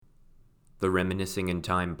The Reminiscing in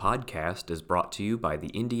Time podcast is brought to you by the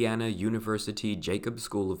Indiana University Jacobs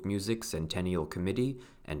School of Music Centennial Committee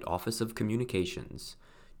and Office of Communications.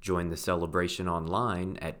 Join the celebration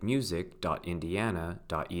online at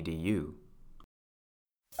music.indiana.edu.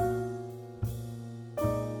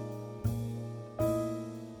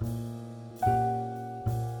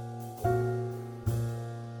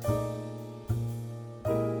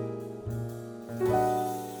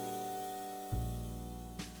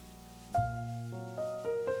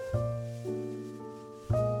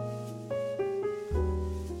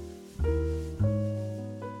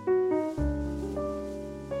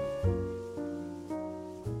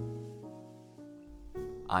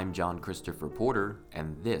 I'm John Christopher Porter,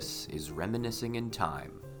 and this is Reminiscing in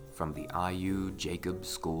Time from the IU Jacobs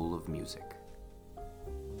School of Music.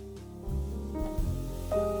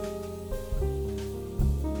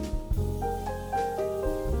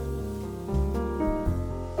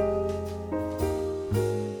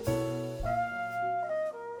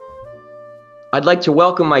 I'd like to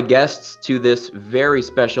welcome my guests to this very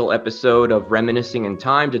special episode of Reminiscing in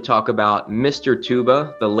Time to talk about Mr.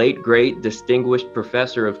 Tuba, the late, great, distinguished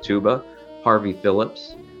professor of tuba, Harvey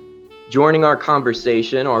Phillips. Joining our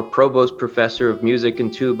conversation are Provost Professor of Music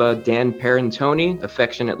and Tuba, Dan Perantoni,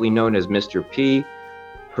 affectionately known as Mr. P,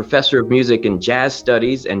 Professor of Music and Jazz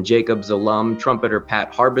Studies and Jacobs alum, trumpeter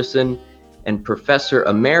Pat Harbison, and Professor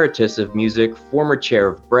Emeritus of Music, former Chair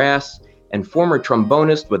of Brass, and former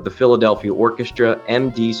trombonist with the Philadelphia Orchestra,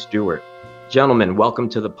 Dee Stewart. Gentlemen, welcome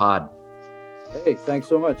to the pod. Hey, thanks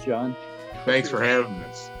so much, John. Thanks for having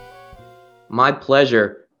us. My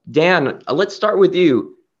pleasure. Dan, let's start with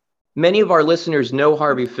you. Many of our listeners know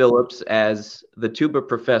Harvey Phillips as the tuba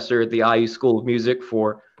professor at the IU School of Music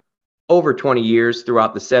for over 20 years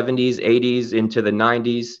throughout the 70s, 80s, into the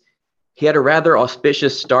 90s. He had a rather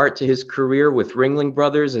auspicious start to his career with Ringling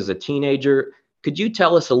Brothers as a teenager. Could you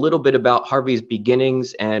tell us a little bit about Harvey's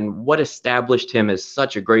beginnings and what established him as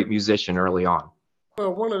such a great musician early on?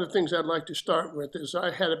 Well, one of the things I'd like to start with is I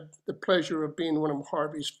had the pleasure of being one of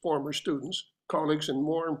Harvey's former students, colleagues, and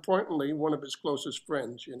more importantly, one of his closest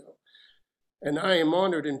friends, And I am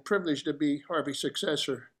honored and privileged to be Harvey's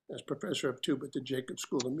successor as professor of tuba at the Jacobs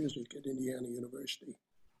School of Music at Indiana University.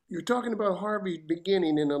 You're talking about Harvey's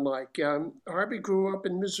beginning and the like. Harvey grew up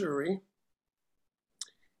in Missouri,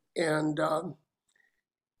 and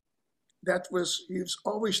he's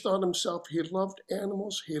always thought himself, he loved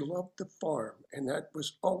animals, he loved the farm. And that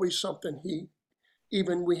was always something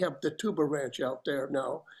even we have the tuba ranch out there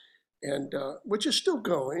now, and which is still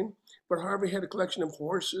going. But Harvey had a collection of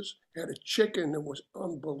horses, had a chicken that was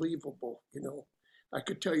unbelievable. I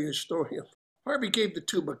could tell you a story. Harvey gave the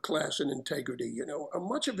tuba class in integrity.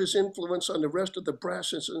 Much of his influence on the rest of the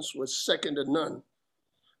brass instruments was second to none.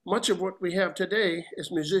 Much of what we have today as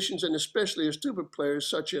musicians and especially as tuba players,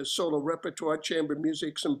 such as solo repertoire, chamber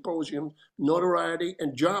music, symposium, notoriety,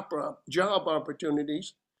 and job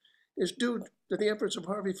opportunities, is due to the efforts of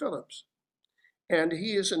Harvey Phillips. And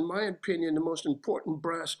he is, in my opinion, the most important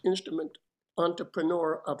brass instrument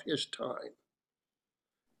entrepreneur of his time.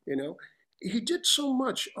 He did so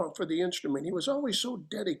much for the instrument. He was always so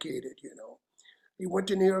dedicated, He went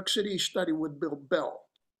to New York City, studied with Bill Bell.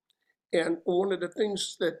 And one of the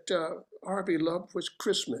things that Harvey loved was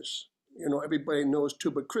Christmas. Everybody knows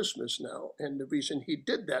Tuba Christmas now. And the reason he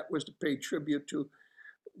did that was to pay tribute to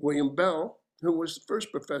William Bell, who was the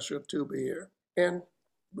first professor of tuba here. And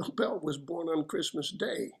Bill Bell was born on Christmas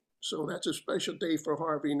Day. So that's a special day for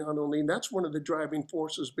Harvey, not only. That's one of the driving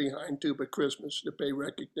forces behind Tuba Christmas, to pay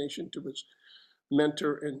recognition to his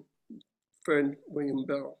mentor and friend, William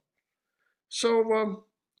Bell. So,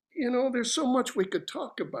 there's so much we could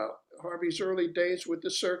talk about. Harvey's early days with the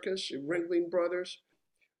circus, the Ringling Brothers.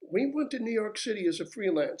 We went to New York City as a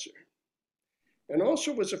freelancer. And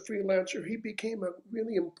also as a freelancer, he became a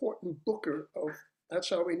really important booker that's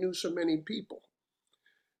how he knew so many people.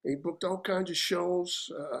 He booked all kinds of shows,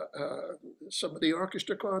 some of the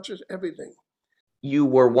orchestra concerts, everything. You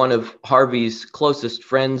were one of Harvey's closest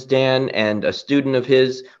friends, Dan, and a student of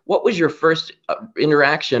his. What was your first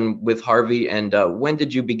interaction with Harvey, and when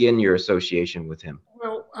did you begin your association with him?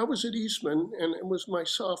 Well, I was at Eastman, and it was my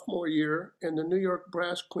sophomore year, and the New York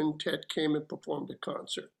Brass Quintet came and performed a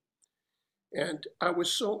concert. And I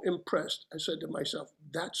was so impressed. I said to myself,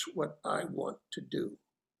 that's what I want to do.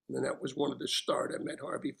 And that was one of the start. I met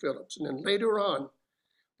Harvey Phillips. And then later on,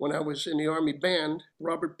 when I was in the Army band,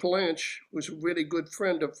 Robert Palanch was a really good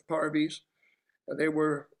friend of Harvey's. They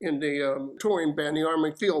were in the touring band, the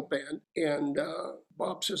Army Field Band. And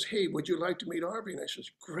Bob says, hey, would you like to meet Harvey? And I says,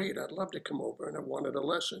 great, I'd love to come over. And I wanted a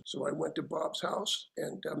lesson. So I went to Bob's house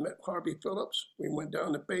and met Harvey Phillips. We went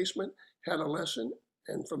down the basement, had a lesson.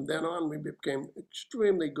 And from then on, we became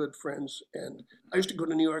extremely good friends. And I used to go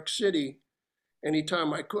to New York City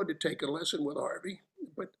anytime I could to take a lesson with Harvey.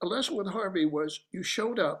 But a lesson with Harvey was you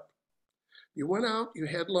showed up, you went out, you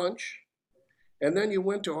had lunch, and then you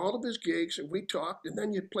went to all of his gigs and we talked, and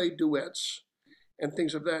then you played duets and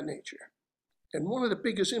things of that nature. And one of the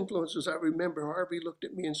biggest influences I remember, Harvey looked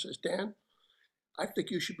at me and says, Dan, I think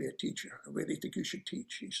you should be a teacher. I really think you should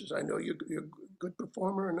teach. He says, I know you're a good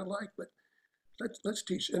performer and the like, but let's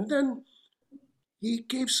teach. And then he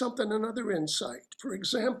gave something another insight. For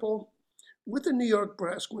example, with the New York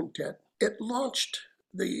Brass Quintet, it launched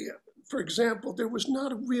for example, there was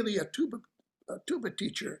not really a tuba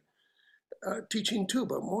teacher teaching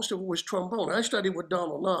tuba. Most of it was trombone. I studied with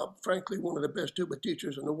Donald Knobb, frankly, one of the best tuba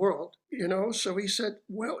teachers in the world, so he said,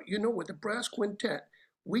 well, with the brass quintet,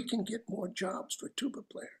 we can get more jobs for tuba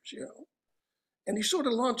players, And he sort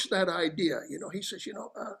of launched that idea, he says,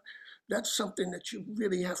 that's something that you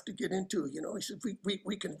really have to get into, He said,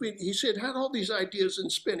 we can really, he said, had all these ideas in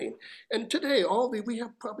spinning. And today, we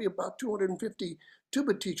have probably about 250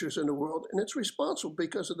 tuba teachers in the world, and it's responsible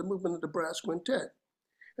because of the movement of the brass quintet.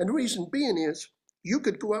 And the reason being is you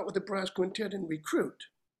could go out with the brass quintet and recruit.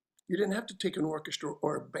 You didn't have to take an orchestra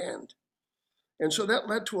or a band. And so that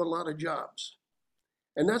led to a lot of jobs.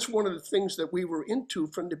 And that's one of the things that we were into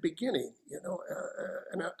from the beginning,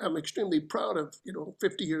 and I'm extremely proud of,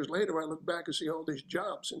 50 years later, I look back and see all these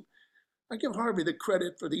jobs. And I give Harvey the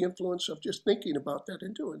credit for the influence of just thinking about that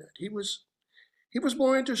and doing it. He was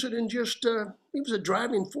more interested in just, he was a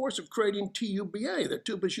driving force of creating TUBA, the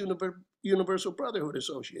Tuba's Universal Brotherhood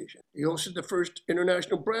Association. He hosted the first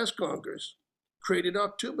International Brass Congress, created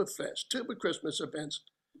Tuba Fest, Tuba Christmas events,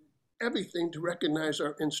 everything to recognize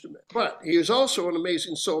our instrument. But he is also an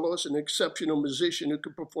amazing soloist, an exceptional musician who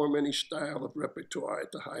could perform any style of repertoire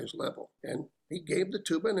at the highest level. And he gave the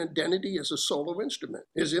tuba an identity as a solo instrument.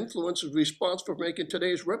 His influence is responsible for making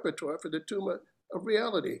today's repertoire for the tuba a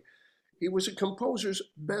reality. He was a composer's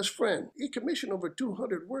best friend. He commissioned over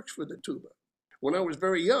 200 works for the tuba. When I was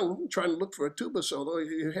very young, trying to look for a tuba solo,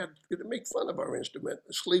 you had to make fun of our instrument.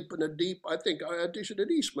 Sleep in the Deep. I think I auditioned at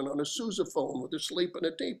Eastman on a sousaphone with a Sleep in the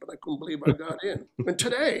Deep, and I couldn't believe I got in. And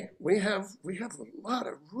today, we have a lot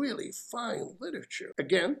of really fine literature.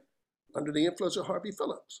 Again, under the influence of Harvey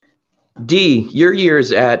Phillips. Dee, your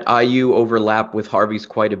years at IU overlap with Harvey's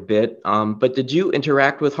quite a bit, but did you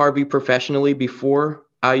interact with Harvey professionally before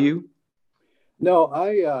IU? No,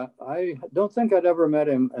 I don't think I'd ever met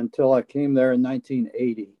him until I came there in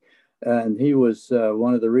 1980. And he was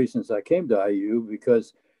one of the reasons I came to IU,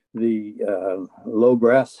 because the low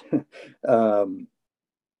brass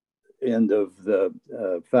end of the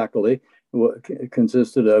faculty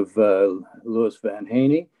consisted of Louis Van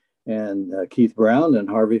Haney and Keith Brown and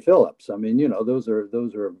Harvey Phillips. I mean, those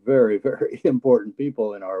are very, very important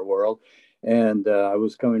people in our world. And I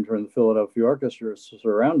was coming from the Philadelphia Orchestra,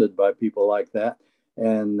 surrounded by people like that,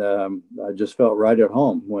 and I just felt right at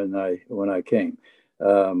home when I came.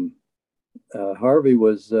 Harvey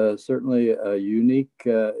was certainly a unique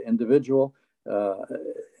individual.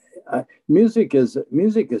 Music is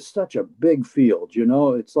such a big field.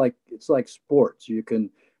 It's like sports. You can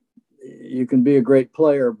be a great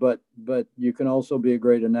player, but you can also be a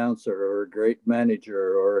great announcer or a great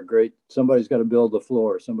manager or somebody's got to build the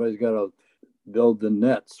floor. Somebody's got to build the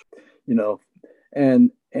nets,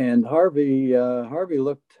 and Harvey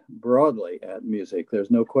looked broadly at music.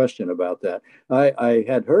 There's no question about that. I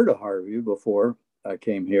had heard of Harvey before I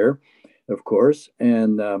came here, of course.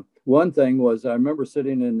 And one thing was, I remember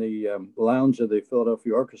sitting in the lounge of the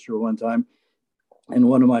Philadelphia Orchestra one time, and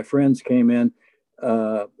one of my friends came in,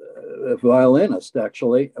 a violinist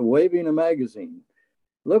actually, waving a magazine.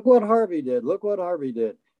 Look what Harvey did. Look what Harvey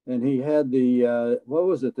did. And he had the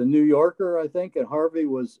the New Yorker, I think, and Harvey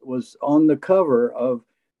was on the cover of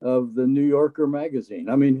the New Yorker magazine.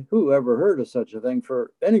 I mean, who ever heard of such a thing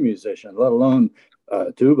for any musician, let alone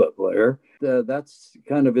a tuba player? That's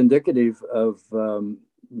kind of indicative of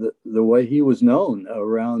the way he was known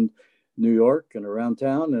around New York and around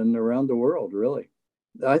town and around the world, really.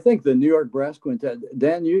 I think the New York Brass Quintet,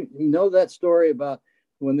 Dan, you know that story about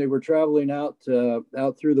when they were traveling out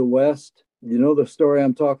through the West? You know the story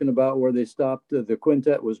I'm talking about, where they stopped, the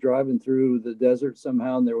quintet was driving through the desert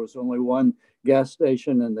somehow, and there was only one gas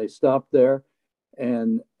station, and they stopped there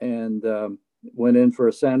and went in for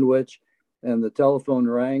a sandwich, and the telephone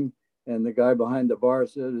rang, and the guy behind the bar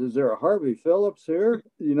said, "Is there a Harvey Phillips here?"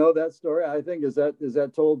 You know that story? I think is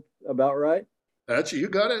that told about right? That's you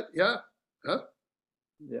got it. Yeah. Huh?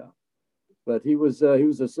 Yeah. But he was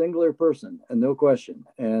a singular person, and no question.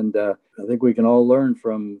 And I think we can all learn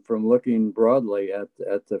from looking broadly at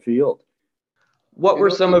the field. What were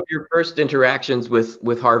some of your first interactions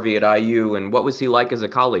with Harvey at IU, and what was he like as a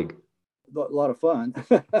colleague? A lot of fun,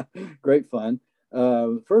 great fun.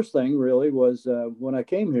 First thing really was when I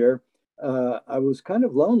came here, I was kind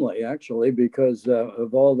of lonely actually because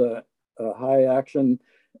of all the high action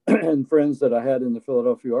and friends that I had in the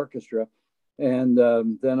Philadelphia Orchestra. And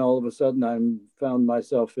then all of a sudden, I found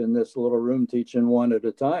myself in this little room teaching one at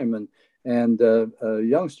a time, and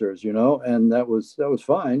youngsters, you know, and that was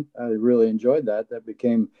fine. I really enjoyed that. That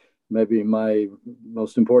became maybe my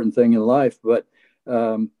most important thing in life. But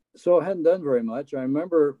so I hadn't done very much. I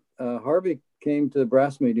remember Harvey came to the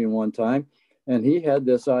brass meeting one time, and he had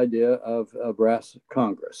this idea of a brass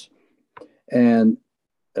congress, and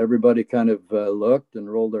everybody kind of looked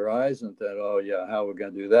and rolled their eyes and thought, "Oh yeah, how are we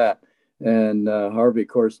going to do that?" And Harvey, of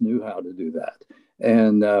course, knew how to do that.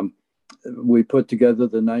 And we put together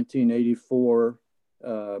the 1984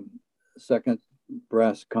 Second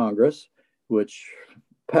Brass Congress, which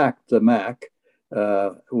packed the MAC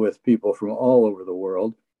with people from all over the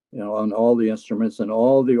world, you know, on all the instruments and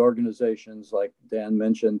all the organizations, like Dan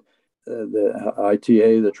mentioned, the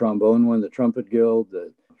ITA, the trombone one, the trumpet guild,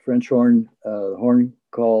 the French horn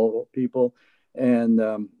call people, and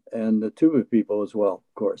the tuba people as well,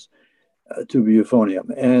 of course. Tuba euphonium.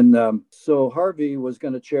 And so Harvey was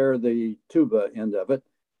going to chair the tuba end of it,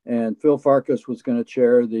 and Phil Farkas was going to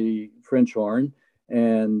chair the French horn,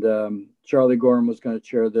 and Charlie Gorham was going to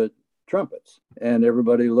chair the trumpets. And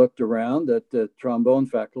everybody looked around at the trombone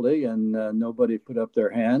faculty, and nobody put up their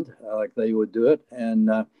hand like they would do it. And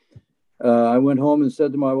I went home and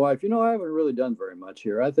said to my wife, "You know, I haven't really done very much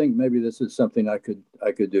here. I think maybe this is something I could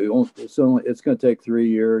do. It's going to take 3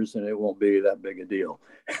 years, and it won't be that big a deal."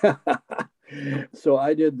 So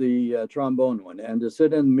I did the trombone one, and to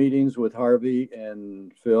sit in meetings with Harvey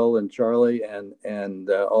and Phil and Charlie and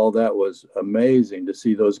all that was amazing to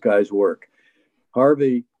see those guys work.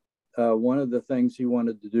 Harvey, one of the things he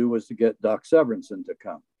wanted to do was to get Doc Severinsen to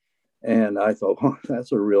come, and I thought, "Oh,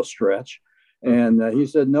 that's a real stretch." And he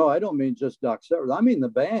said, "No, I don't mean just Doc Severinsen. I mean the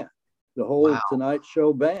band, the whole Tonight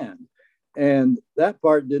Show band." And that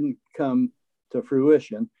part didn't come to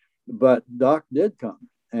fruition, but Doc did come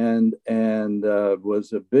and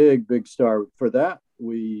was a big star. For that,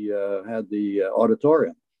 we had the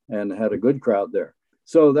auditorium and had a good crowd there.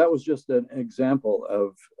 So that was just an example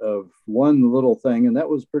of one little thing, and that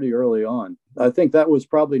was pretty early on. I think that was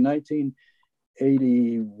probably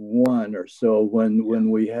 1981 or so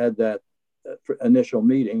when we had that initial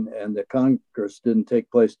meeting, and the Congress didn't take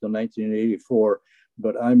place till 1984.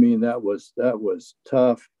 But I mean, that was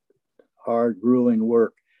tough, hard, grueling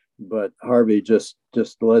work. But Harvey just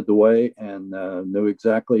led the way and knew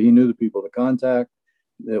exactly. He knew the people to contact.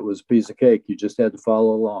 It was a piece of cake. You just had to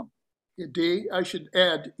follow along. Yeah, Dee, I should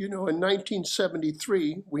add, you know, in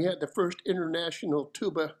 1973, we had the first international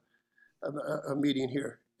tuba meeting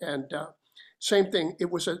here. And same thing,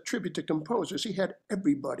 it was a tribute to composers. He had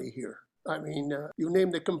everybody here. I mean, you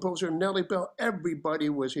name the composer, Nellie Bell, everybody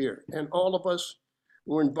was here. And all of us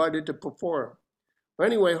were invited to perform.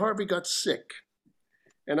 Anyway, Harvey got sick.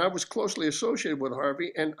 And I was closely associated with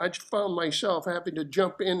Harvey, and I found myself having to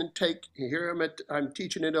jump in and take, here I'm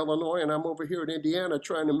teaching in Illinois, and I'm over here in Indiana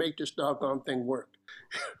trying to make this doggone thing work.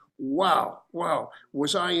 Wow,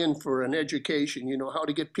 was I in for an education, you know, how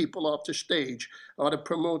to get people off the stage, how to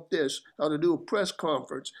promote this, how to do a press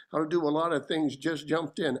conference, how to do a lot of things, just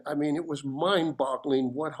jumped in. I mean, it was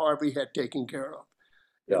mind-boggling what Harvey had taken care of,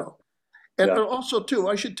 you know. And also, too,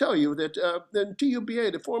 I should tell you that the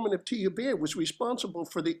TUBA, the foreman of TUBA, was responsible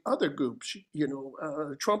for the other groups. You know,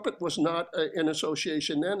 trumpet was not an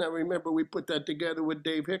association then. I remember we put that together with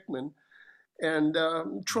Dave Hickman. And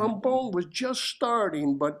trombone was just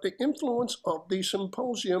starting, but the influence of the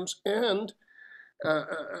symposiums and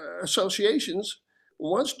associations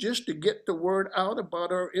was just to get the word out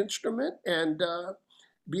about our instrument and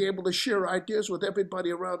be able to share ideas with everybody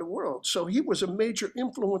around the world. So he was a major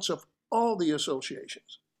influence of all the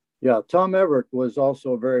associations. Yeah, Tom Everett was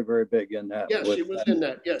also very, very big in that. Yes, he was in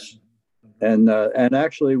that. Yes. And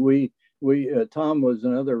actually, we Tom was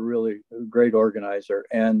another really great organizer,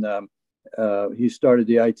 and he started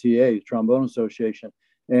the ITA, Trombone Association,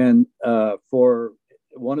 and for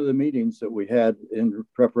one of the meetings that we had in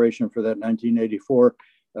preparation for that 1984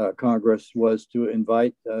 Congress was to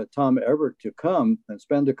invite Tom Everett to come and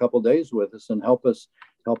spend a couple days with us and help us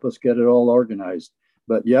get it all organized.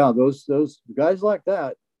 But yeah, those guys like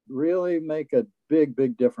that really make a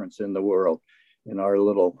big difference in the world, in our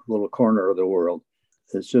little corner of the world.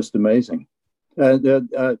 It's just amazing.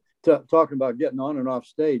 Talking about getting on and off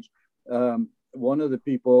stage, one of the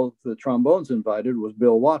people the trombones invited was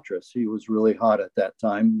Bill Watrous. He was really hot at that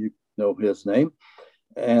time. You know his name.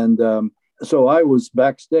 And so I was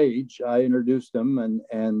backstage. I introduced him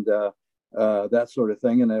and that sort of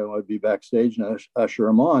thing. And I would be backstage and usher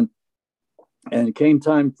him on. And it came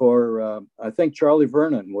time for, I think Charlie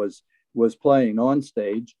Vernon was playing on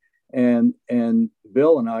stage. And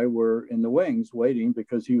Bill and I were in the wings waiting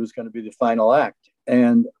because he was going to be the final act.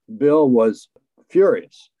 And Bill was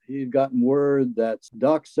furious. He'd gotten word that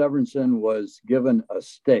Doc Severinsen was given a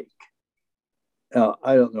steak.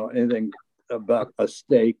 I don't know anything about a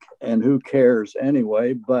steak, and who cares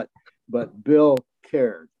anyway, but Bill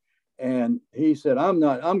cared. And he said, I'm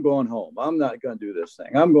going home. I'm not going to do this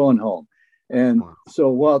thing. I'm going home. And so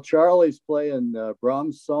while Charlie's playing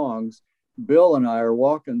Brahms songs, Bill and I are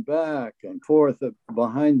walking back and forth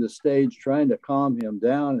behind the stage, trying to calm him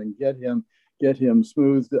down and get him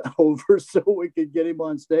smoothed over so we could get him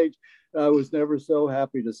on stage. I was never so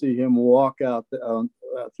happy to see him walk out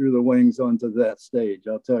through the wings onto that stage,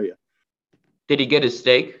 I'll tell you. Did he get his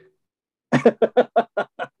steak? I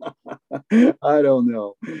don't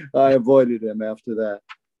know. I avoided him after that.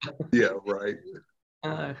 Yeah, right.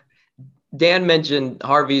 Dan mentioned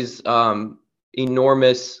Harvey's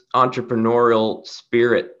enormous entrepreneurial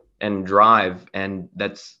spirit and drive, and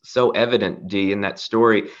that's so evident, Dee, in that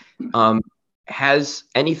story. Has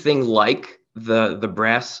anything like the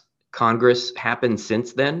Brass Congress happened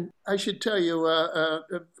since then? I should tell you,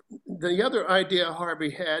 the other idea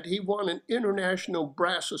Harvey had, he wanted an international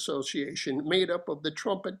brass association made up of the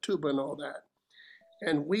trumpet, tuba, and all that.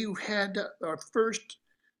 And we had our first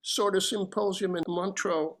sort of symposium in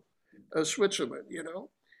Montreux, Switzerland,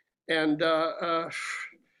 and I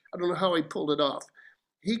don't know how he pulled it off.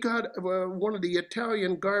 He got one of the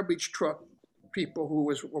Italian garbage truck people who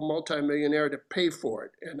was a multimillionaire to pay for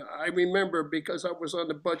it. And I remember, because I was on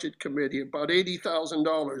the budget committee, about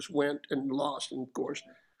 $80,000 went and lost. And of course,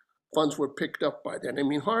 funds were picked up by then. I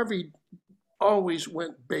mean, Harvey always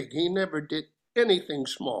went big. He never did anything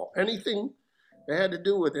small, anything that had to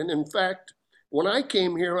do with it. In fact, when I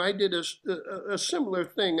came here, I did a similar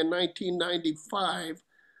thing in 1995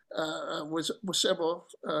 with several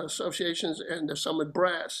associations and the Summit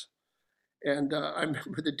Brass. And I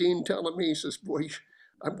remember the dean telling me, he says, boy,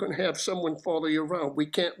 I'm going to have someone follow you around. We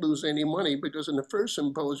can't lose any money, because in the first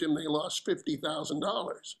symposium, they lost $50,000.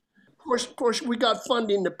 Of course, we got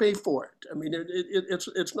funding to pay for it. I mean,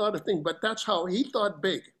 it's not a thing, but that's how he thought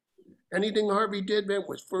big. Anything Harvey did, man,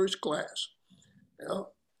 was first class.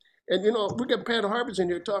 And, we got Pat Harbison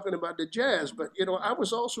here talking about the jazz, but, I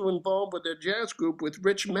was also involved with a jazz group with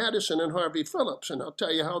Rich Madison and Harvey Phillips, and I'll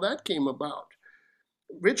tell you how that came about.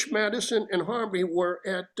 Rich Madison and Harvey were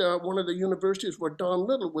at one of the universities where Don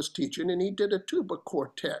Little was teaching, and he did a tuba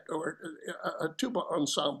quartet or a tuba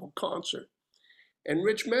ensemble concert. And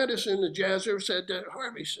Rich Madison, the jazzer, said to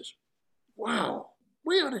Harvey, says, wow,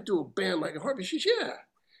 we ought to do a band like it. Harvey says, yeah,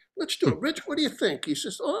 let's do it. Rich, what do you think? He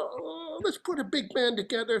says, let's put a big band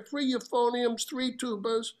together, 3 euphoniums, 3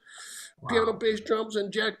 tubas, piano, bass, drums,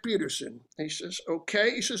 and Jack Peterson. He says,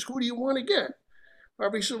 okay. He says, who do you want to get?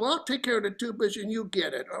 Harvey said, well, I'll take care of the tubas and you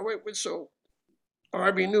get it. All right, so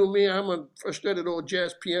Harvey knew me. I'm a frustrated old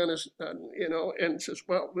jazz pianist, and says,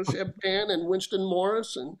 well, let's have Dan and Winston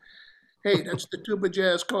Morris, and hey, that's the tuba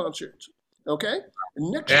jazz concerts. Okay?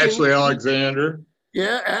 Ashley Alexander.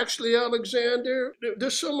 Yeah, Ashley Alexander.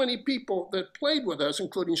 There's so many people that played with us,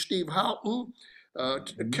 including Steve Houghton,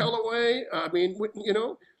 Kellaway. I mean,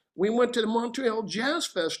 we went to the Montreal Jazz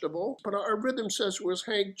Festival, but our rhythm section was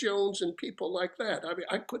Hank Jones and people like that. I mean,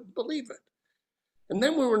 I couldn't believe it. And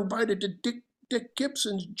then we were invited to Dick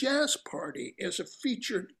Gibson's jazz party as a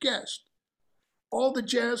featured guest. All the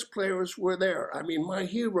jazz players were there. I mean, my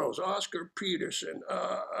heroes, Oscar Peterson,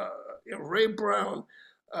 Ray Brown.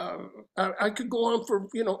 I could go on for,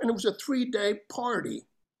 and it was a 3-day party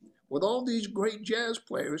with all these great jazz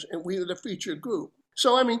players, and we were the featured group.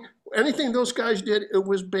 So, I mean, anything those guys did, it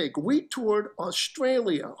was big. We toured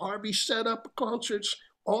Australia. Harvey set up concerts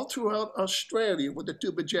all throughout Australia with the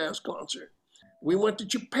Tuba Jazz Concert. We went to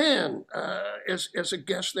Japan as a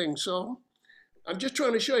guest thing. So I'm just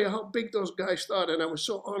trying to show you how big those guys thought, and I was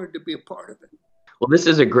so honored to be a part of it. Well, this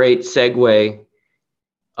is a great segue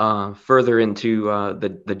further into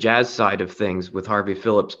the jazz side of things with Harvey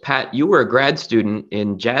Phillips. Pat, you were a grad student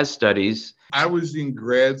in jazz studies. I was in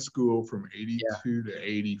grad school from 82 to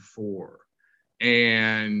 84.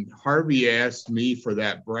 And Harvey asked me for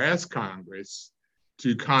that brass congress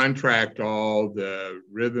to contract all the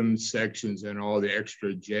rhythm sections and all the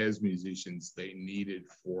extra jazz musicians they needed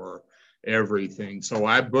for everything. So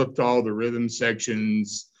I booked all the rhythm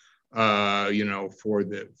sections, for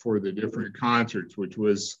the different concerts, which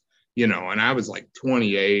was, and I was like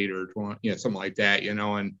 28 or 20, something like that,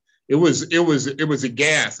 and it was a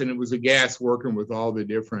gas, and it was a gas working with all the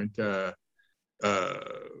different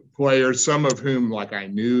players, some of whom like I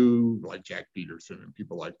knew, like Jack Peterson and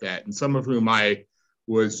people like that, and some of whom I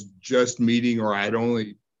was just meeting, or I'd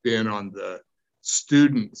only been on the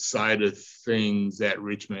student side of things at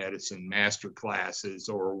Rich Madison master classes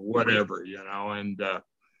or whatever, and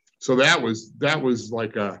so that was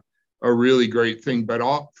like a really great thing. But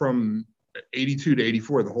all from 82 to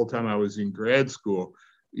 84, the whole time I was in grad school,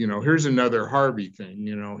 here's another Harvey thing.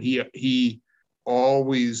 He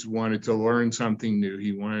always wanted to learn something new.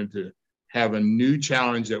 He wanted to have a new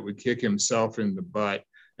challenge that would kick himself in the butt.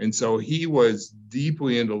 And so he was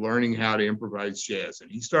deeply into learning how to improvise jazz.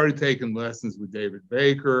 And he started taking lessons with David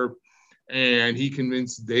Baker, and he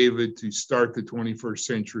convinced David to start the 21st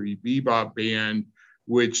Century Bebop Band,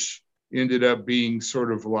 which ended up being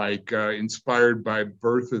sort of like inspired by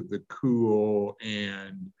Birth of the Cool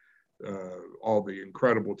and all the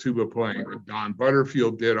incredible tuba playing that Don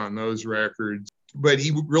Butterfield did on those records. But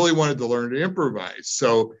he really wanted to learn to improvise.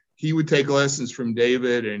 So he would take lessons from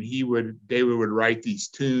David, and David would write these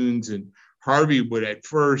tunes, and Harvey would at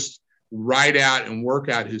first write out and work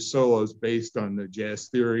out his solos based on the jazz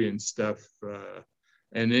theory and stuff.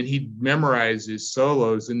 And then he'd memorize his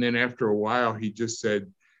solos. And then after a while, he just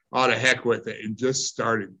said, oh, to heck with it, and just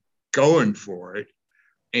started going for it.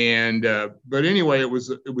 And but anyway, it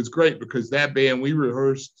was great, because that band, we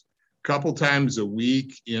rehearsed a couple times a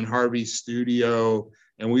week in Harvey's studio,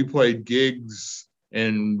 and we played gigs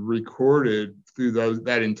and recorded through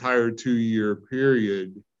that entire 2-year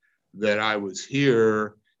period that I was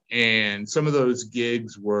here. And some of those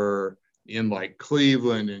gigs were in like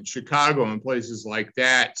Cleveland and Chicago and places like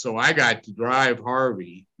that. So I got to drive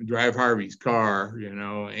Harvey's car,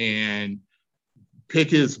 and pick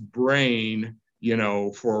his brain,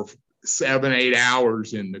 for 7-8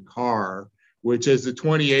 hours in the car, which as a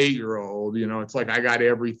 28-year-old, it's like I got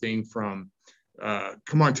everything from,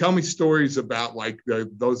 come on, tell me stories about like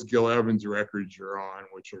those Gil Evans records you're on,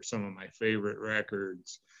 which are some of my favorite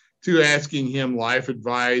records, to asking him life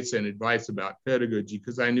advice and advice about pedagogy,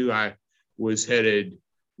 because I knew I was headed,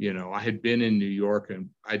 I had been in New York, and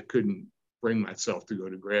I couldn't bring myself to go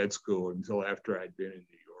to grad school until after I'd been in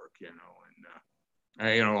New York, and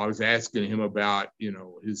I was asking him about,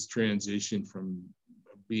 his transition from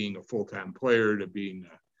being a full-time player to being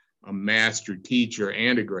a master teacher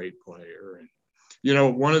and a great player. And,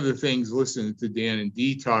 one of the things, listening to Dan and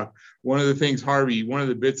Dee talk, one of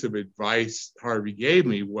the bits of advice Harvey gave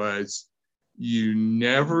me was, you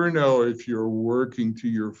never know if you're working to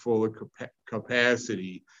your full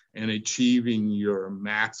capacity and achieving your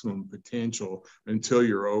maximum potential until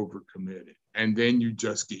you're overcommitted. And then you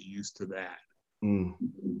just get used to that. And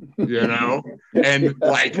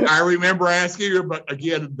like, I remember asking him, but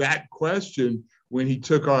again, that question when he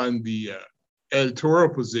took on the editorial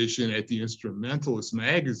position at the Instrumentalist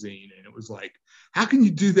magazine. And it was like, how can you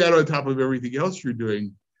do that on top of everything else you're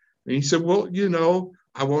doing? And he said, well,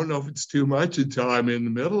 I won't know if it's too much until I'm in the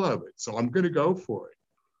middle of it. So I'm going to go for it.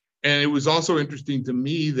 And it was also interesting to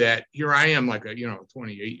me that here I am, like a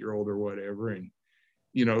 28-year-old or whatever. And,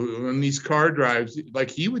 on these car drives,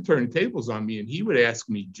 like he would turn tables on me, and he would ask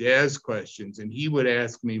me jazz questions, and he would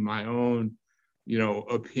ask me my own,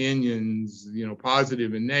 opinions,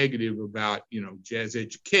 positive and negative about, jazz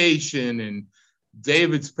education and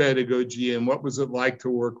David's pedagogy, and what was it like to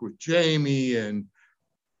work with Jamie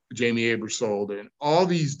Aebersold, and all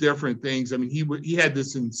these different things. I mean, he had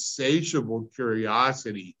this insatiable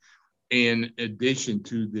curiosity, in addition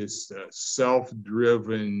to this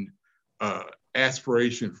self-driven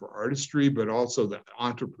aspiration for artistry, but also the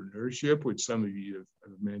entrepreneurship, which some of you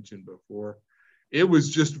have mentioned before. It was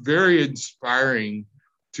just very inspiring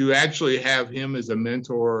to actually have him as a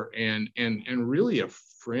mentor and really a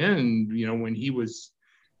friend, when he was,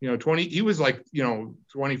 20, he was like,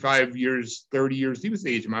 25 years, 30 years, he was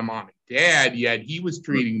the age of my mom and dad, yet he was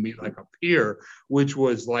treating me like a peer, which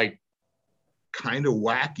was like kind of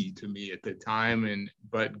wacky to me at the time,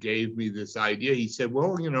 but gave me this idea. He said,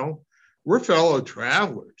 well, we're fellow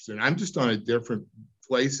travelers, and I'm just on a different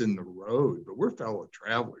place in the road, but we're fellow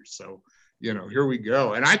travelers. So, here we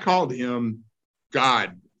go. And I called him,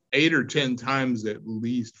 God, 8 or 10 times at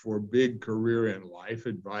least for big career and life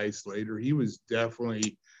advice later. He was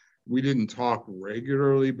definitely, we didn't talk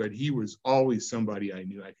regularly, but he was always somebody I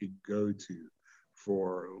knew I could go to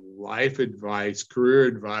for life advice, career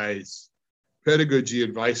advice, pedagogy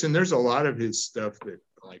advice. And there's a lot of his stuff that,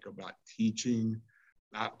 like, about teaching.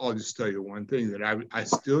 I'll just tell you one thing that I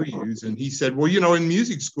still use. And he said, well, in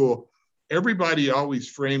music school, everybody always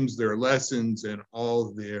frames their lessons and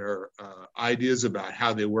all their ideas about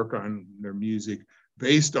how they work on their music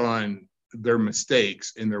based on their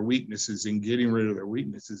mistakes and their weaknesses and getting rid of their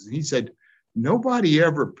weaknesses. And he said, nobody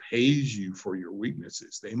ever pays you for your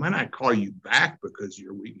weaknesses. They might not call you back because of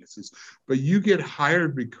your weaknesses, but you get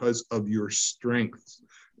hired because of your strengths.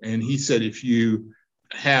 And he said, if you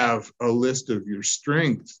have a list of your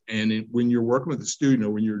strengths, and when you're working with a student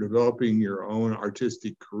or when you're developing your own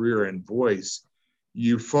artistic career and voice,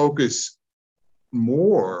 you focus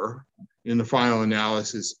more in the final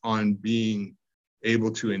analysis on being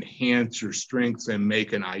able to enhance your strengths and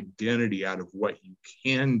make an identity out of what you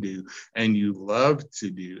can do and you love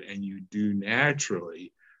to do and you do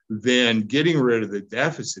naturally, then getting rid of the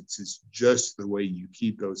deficits is just the way you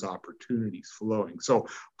keep those opportunities flowing. So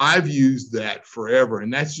I've used that forever.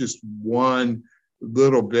 And that's just one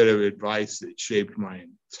little bit of advice that shaped my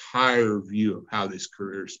entire view of how this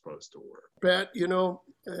career is supposed to work. Pat,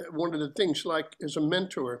 one of the things, like, as a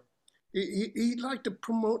mentor, he liked to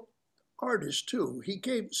promote artists too. He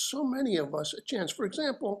gave so many of us a chance. For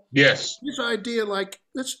example, yes, his idea, like,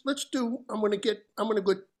 let's do. I'm going to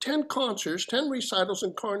go 10 concerts, 10 recitals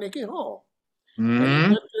in Carnegie Hall,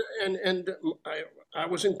 mm-hmm. and I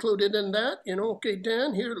was included in that. Okay,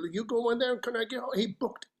 Dan, here you go in there in Carnegie Hall. He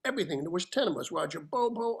booked everything. There was 10 of us. Roger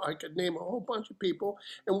Bobo, I could name a whole bunch of people,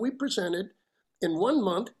 and we presented in 1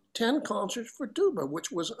 month 10 concerts for tuba,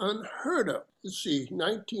 which was unheard of. Let's see,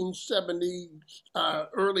 1970s,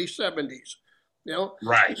 early 70s.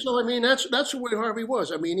 Right. So I mean, that's the way Harvey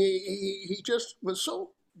was. I mean, he just was so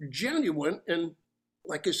genuine, and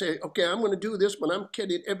like I say, okay, I'm going to do this, but I'm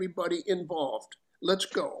getting everybody involved. Let's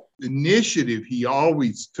go. Initiative he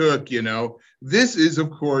always took. This is,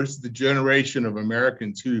 of course, the generation of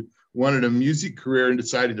Americans who wanted a music career and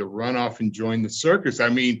decided to run off and join the circus. I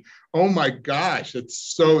mean, oh my gosh,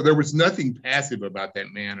 there was nothing passive about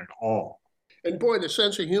that man at all. And boy, the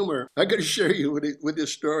sense of humor, I got to share you with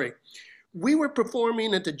this story. We were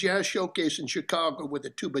performing at the Jazz Showcase in Chicago with a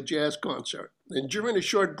tuba jazz concert. And during a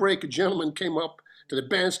short break, a gentleman came up to the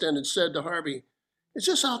bandstand and said to Harvey, "Is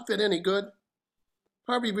this outfit any good?"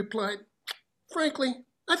 Harvey replied, "Frankly,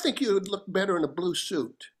 I think you would look better in a blue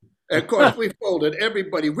suit." And of course, we folded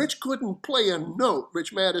everybody. Rich couldn't play a note.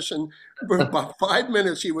 Rich Madison, for about 5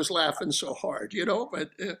 minutes, he was laughing so hard,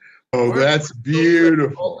 But that's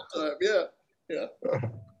beautiful. Yeah.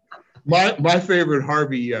 My favorite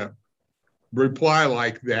Harvey reply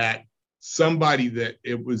like that, somebody that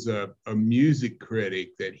it was a music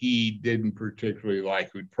critic that he didn't particularly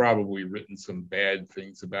like, who'd probably written some bad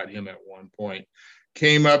things about him at one point,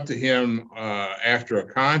 came up to him after a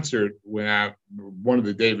concert, one of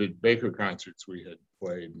the David Baker concerts we had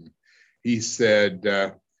played. And he said,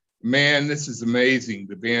 "Man, this is amazing.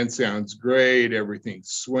 The band sounds great.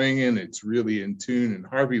 Everything's swinging. It's really in tune." And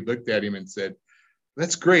Harvey looked at him and said,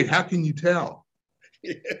 "That's great. How can you tell?"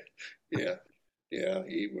 Yeah.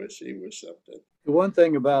 He was something. The one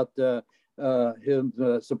thing about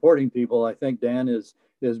him supporting people, I think, Dan, is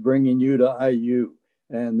bringing you to IU.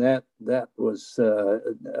 And that was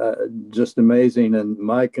just amazing. And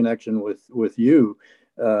my connection with you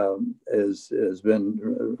has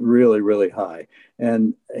been really, really high.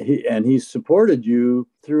 And he supported you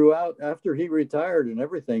throughout. After he retired and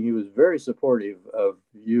everything, he was very supportive of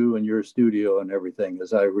you and your studio and everything,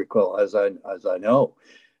 as I recall, as I know.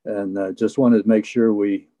 And just wanted to make sure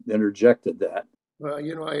we interjected that. Well,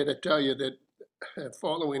 I had to tell you that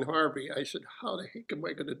following Harvey, I said, how the heck am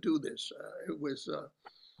I going to do this? It was,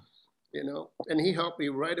 and he helped me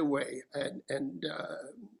right away. And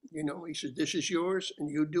he said, "This is yours, and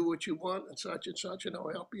you do what you want, and such, and I'll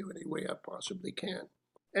help you any way I possibly can."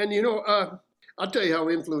 And, I'll tell you how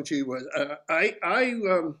influential he was.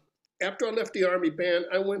 After I left the Army Band,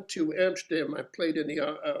 I went to Amsterdam. I played in the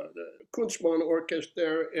Kunstmann Orchestra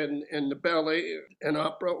there and the ballet and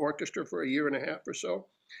opera orchestra for a year and a half or so.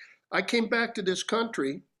 I came back to this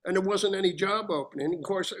country, and there wasn't any job opening. Of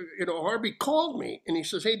course, Harvey called me, and he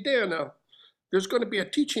says, "Hey, Dan, there's going to be a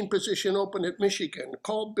teaching position open at Michigan.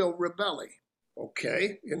 Call Bill Rebelli."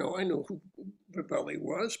 Okay, I knew who Rebelli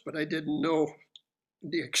was, but I didn't know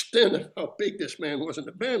the extent of how big this man was in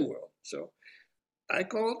the band world. So I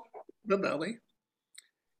called Rebelli,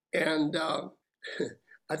 and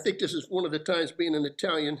I think this is one of the times being an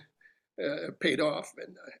Italian paid off.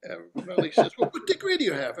 And Rebelli says, "Well, what degree do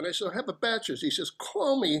you have?" And I said, "I have a bachelor's." He says,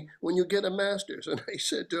 "Call me when you get a master's." And I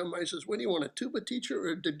said to him, "What do you want, a tuba teacher or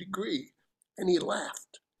a degree?" And he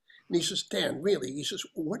laughed. And he says, Dan, really? He says,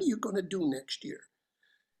 what are you going to do next year?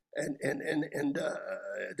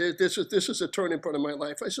 This is a turning point in my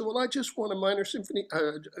life. I said, well, I just won a minor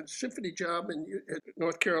symphony job in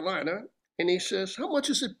North Carolina. And he says, how much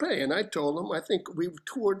does it pay? And I told him, I think we've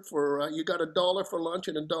toured for, you got $1 for lunch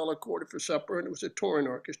and $1.25 for supper, and it was a touring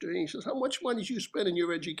orchestra. And he says, how much money did you spend in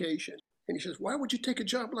your education? And he says, why would you take a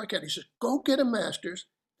job like that? He says, go get a master's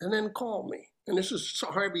and then call me. And this is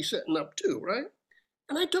Harvey setting up too, right?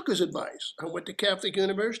 And I took his advice. I went to Catholic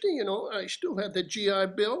University, I still had the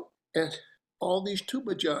GI Bill, and all these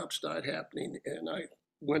tuba jobs started happening. And I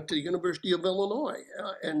went to the University of Illinois,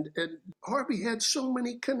 and Harvey had so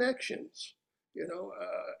many connections.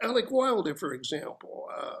 Alec Wilder, for example.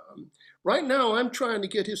 Right now, I'm trying to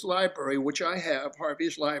get his library, which I have,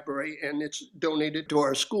 Harvey's library, and it's donated to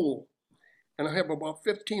our school. And I have about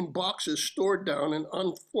 15 boxes stored down. And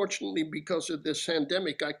unfortunately, because of this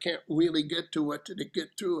pandemic, I can't really get to it to get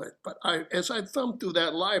through it. But as I thumb through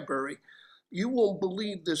that library, you won't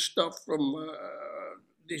believe this stuff from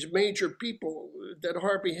these major people that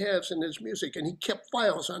Harvey has in his music. And he kept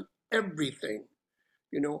files on everything,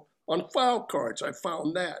 on file cards. I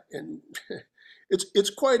found that. And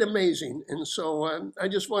it's quite amazing. And so I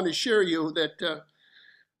just want to share you that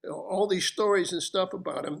all these stories and stuff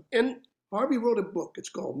about him. And Harvey wrote a book. It's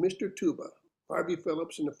called Mr. Tuba, Harvey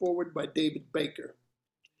Phillips, and the foreword by David Baker.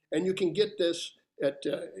 And you can get this at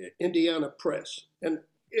Indiana Press. And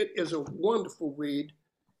it is a wonderful read.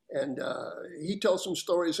 And he tells some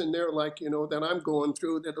stories in there like, that I'm going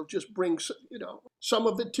through that'll just bring, some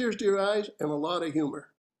of it tears to your eyes and a lot of humor.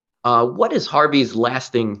 What is Harvey's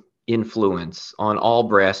lasting influence on all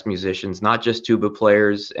brass musicians, not just tuba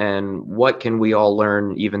players, and what can we all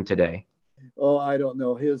learn even today? Oh, I don't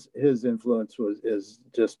know. His influence has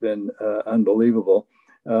just been unbelievable.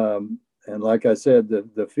 And like I said,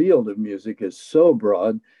 the field of music is so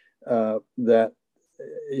broad that,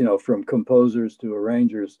 from composers to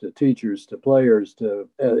arrangers to teachers to players to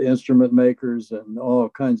instrument makers and all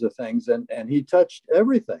kinds of things. And he touched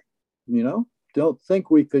everything, Don't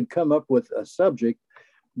think we could come up with a subject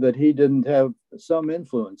that he didn't have some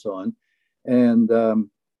influence on. And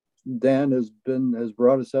Dan has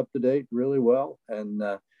brought us up to date really well, and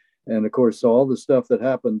of course all the stuff that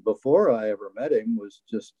happened before I ever met him was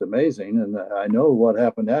just amazing, and I know what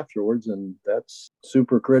happened afterwards, and that's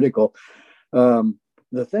super critical.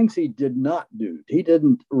 The things he did not do, he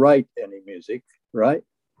didn't write any music, right?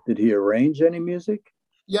 Did he arrange any music?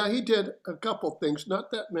 Yeah, he did a couple things,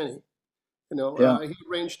 not that many. He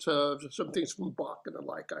arranged some things from Bach and the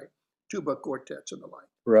like, tuba quartets and the like.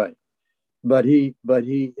 Right. But he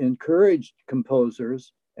encouraged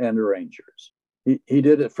composers and arrangers. He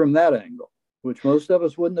did it from that angle, which most of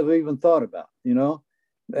us wouldn't have even thought about,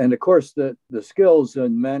 And of course, the skills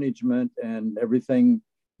and management and everything,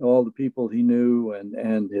 all the people he knew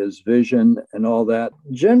and his vision and all that.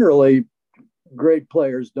 Generally, great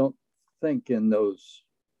players don't think in those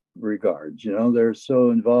regards. They're so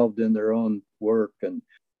involved in their own work. And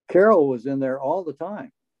Carol was in there all the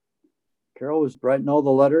time. Carol was writing all the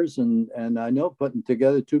letters and I know putting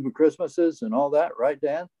together Tuba Christmases and all that, right,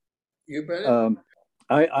 Dan? You bet.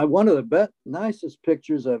 I one of the nicest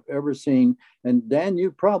pictures I've ever seen, and Dan, you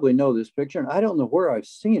probably know this picture, and I don't know where I've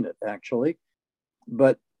seen it actually,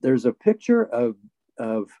 but there's a picture of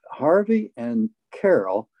Harvey and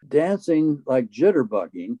Carol dancing like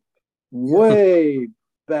jitterbugging way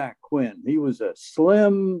back when. He was a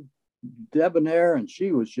slim, debonair, and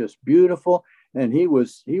she was just beautiful. And he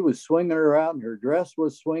was swinging her out, and her dress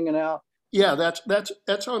was swinging out. Yeah,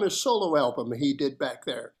 that's on his solo album he did back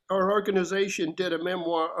there. Our organization did a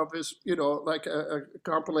memoir of his, like a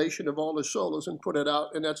compilation of all his solos and put it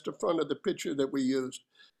out, and that's the front of the picture that we used.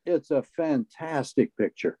 It's a fantastic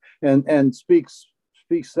picture, and speaks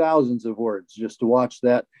thousands of words just to watch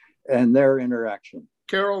that and their interaction.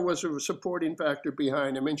 Carol was a supporting factor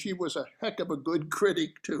behind him, and she was a heck of a good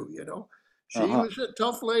critic too, She was a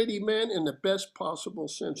tough lady, man, in the best possible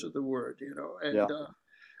sense of the word, and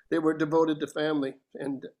they were devoted to family.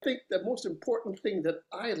 And I think the most important thing that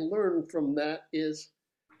I learned from that is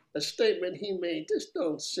a statement he made: just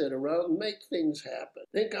don't sit around, make things happen.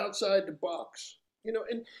 Think outside the box.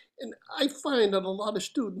 And I find that a lot of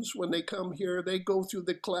students, when they come here, they go through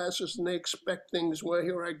the classes and they expect things. Well,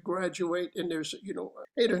 here I graduate and there's,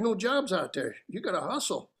 hey, there's no jobs out there. You got to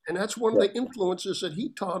hustle. And that's one of the influences that he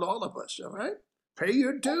taught all of us, all right? Pay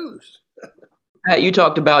your dues. Pat, you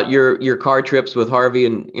talked about your car trips with Harvey,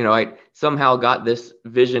 and I somehow got this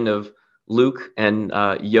vision of Luke and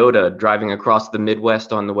Yoda driving across the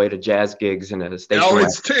Midwest on the way to jazz gigs in a station Oh,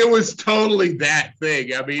 wagon. it was totally that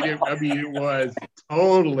thing. I mean, it was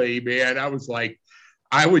totally, man. I was like,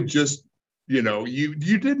 I would just, you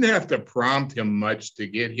didn't have to prompt him much to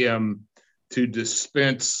get him to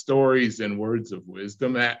dispense stories and words of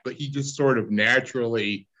wisdom but he just sort of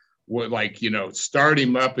naturally would, like, start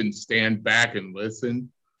him up and stand back and listen.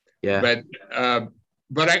 Yeah.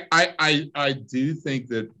 But I do think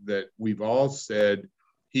that we've all said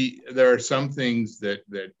there are some things that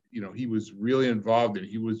he was really involved in.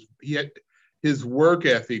 His work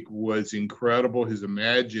ethic was incredible. His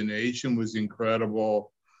imagination was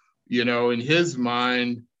incredible. In his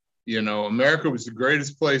mind, America was the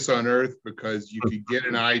greatest place on earth because you could get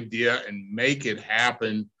an idea and make it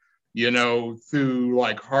happen, through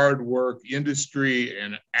like hard work, industry,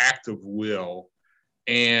 and act of will.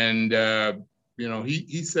 And,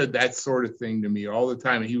 he said that sort of thing to me all the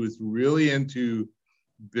time. He was really into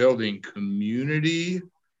building community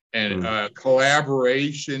and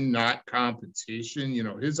collaboration, not competition.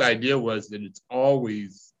 His idea was that it's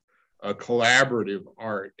always a collaborative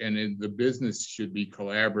art, and the business should be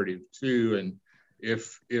collaborative too. And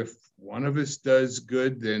if one of us does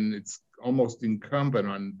good, then it's almost incumbent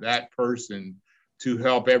on that person to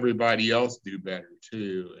help everybody else do better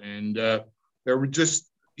too. And there were just,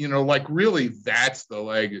 like, really, that's the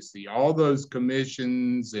legacy. All those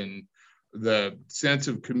commissions and the sense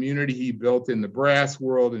of community he built in the brass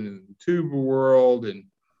world and in the tuba world, and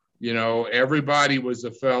everybody was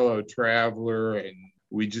a fellow traveler, and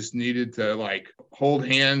we just needed to, like, hold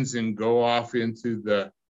hands and go off into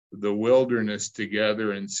the wilderness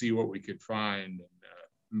together and see what we could find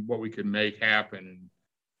and what we could make happen. And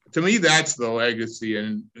to me, that's the legacy,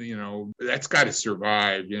 and that's got to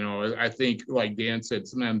survive. I think, like Dan said,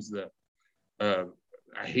 sometimes I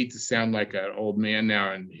hate to sound like an old man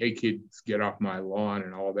now and, hey kids, get off my lawn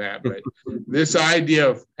and all that, but this idea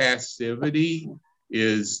of passivity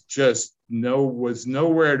is just was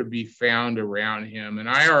nowhere to be found around him. And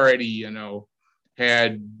I already,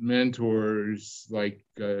 had mentors like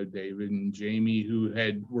David and Jamie who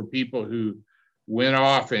were people who went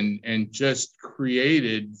off and just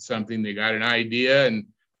created something. They got an idea and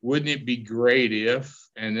wouldn't it be great if,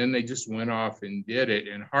 and then they just went off and did it.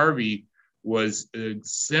 And Harvey was a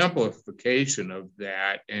simplification of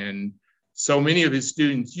that. And so many of his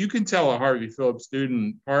students, you can tell a Harvey Phillips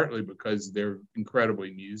student partly because they're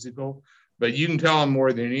incredibly musical, but you can tell them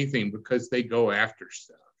more than anything because they go after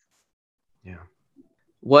stuff. Yeah.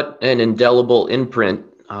 What an indelible imprint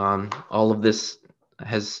all of this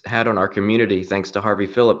has had on our community, thanks to Harvey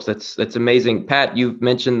Phillips. That's amazing. Pat, you've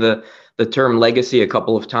mentioned the term legacy a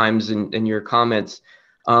couple of times in your comments.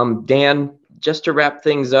 Dan, just to wrap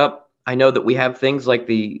things up, I know that we have things like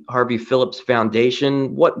the Harvey Phillips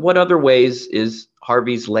Foundation. What other ways is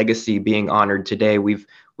Harvey's legacy being honored today? We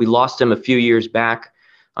lost him a few years back,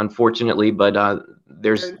 unfortunately, but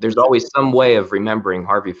there's always some way of remembering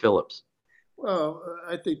Harvey Phillips. Well,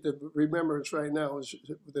 I think the remembrance right now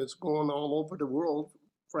that's going all over the world,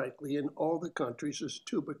 frankly, in all the countries, is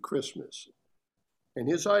Tuba Christmas. And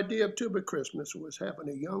his idea of Tuba Christmas was having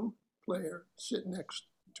a young player sit next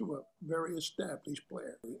to a very established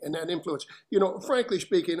player, and that influence. Frankly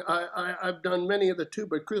speaking, I've done many of the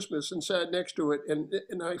Tuba Christmas and sat next to it,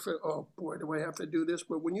 and I feel, oh boy, do I have to do this?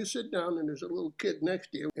 But when you sit down and there's a little kid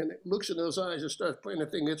next to you, and it looks in those eyes and starts playing a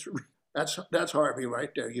thing, that's Harvey right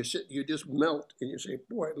there. You just melt, and you say,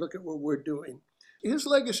 boy, look at what we're doing. His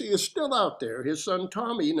legacy is still out there. His son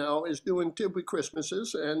Tommy now is doing Tuba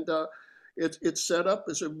Christmases, and it's set up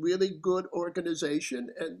as a really good organization,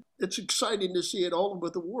 and it's exciting to see it all over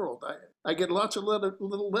the world. I get lots of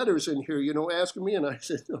little letters in here, asking me, and I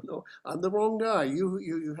said, no, I'm the wrong guy.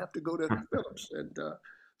 You have to go to Phillips. And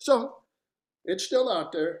so it's still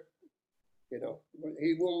out there.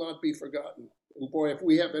 He will not be forgotten. And boy, if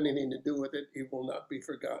we have anything to do with it, he will not be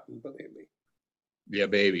forgotten, believe me. Yeah,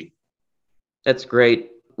 baby. That's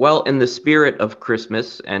great. Well, in the spirit of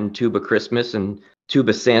Christmas and Tuba Christmas and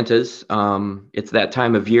Tuba Santas, it's that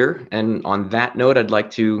time of year. And on that note, I'd like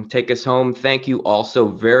to take us home. Thank you all so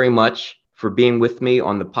very much for being with me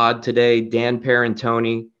on the pod today. Dan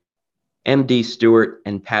Perantoni, Dee Stewart,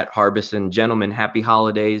 and Pat Harbison. Gentlemen, happy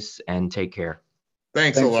holidays and take care.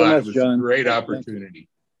 Thanks a lot. So much, it was John. a great opportunity.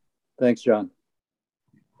 Thanks, John.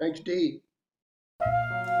 Thanks, Dee.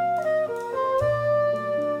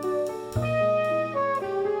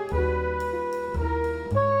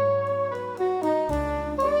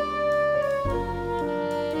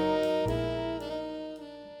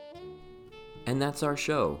 And that's our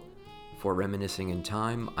show. For Reminiscing in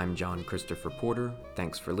Time, I'm John Christopher Porter.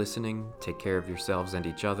 Thanks for listening. Take care of yourselves and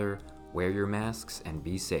each other. Wear your masks and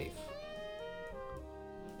be safe.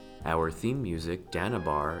 Our theme music,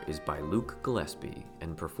 Danabar, is by Luke Gillespie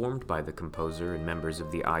and performed by the composer and members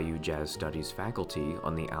of the IU Jazz Studies faculty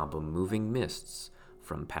on the album Moving Mists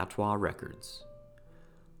from Patois Records.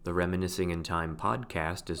 The Reminiscing in Time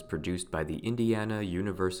podcast is produced by the Indiana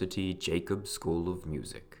University Jacobs School of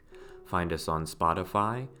Music. Find us on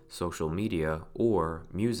Spotify, social media, or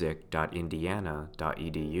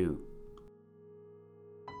music.indiana.edu.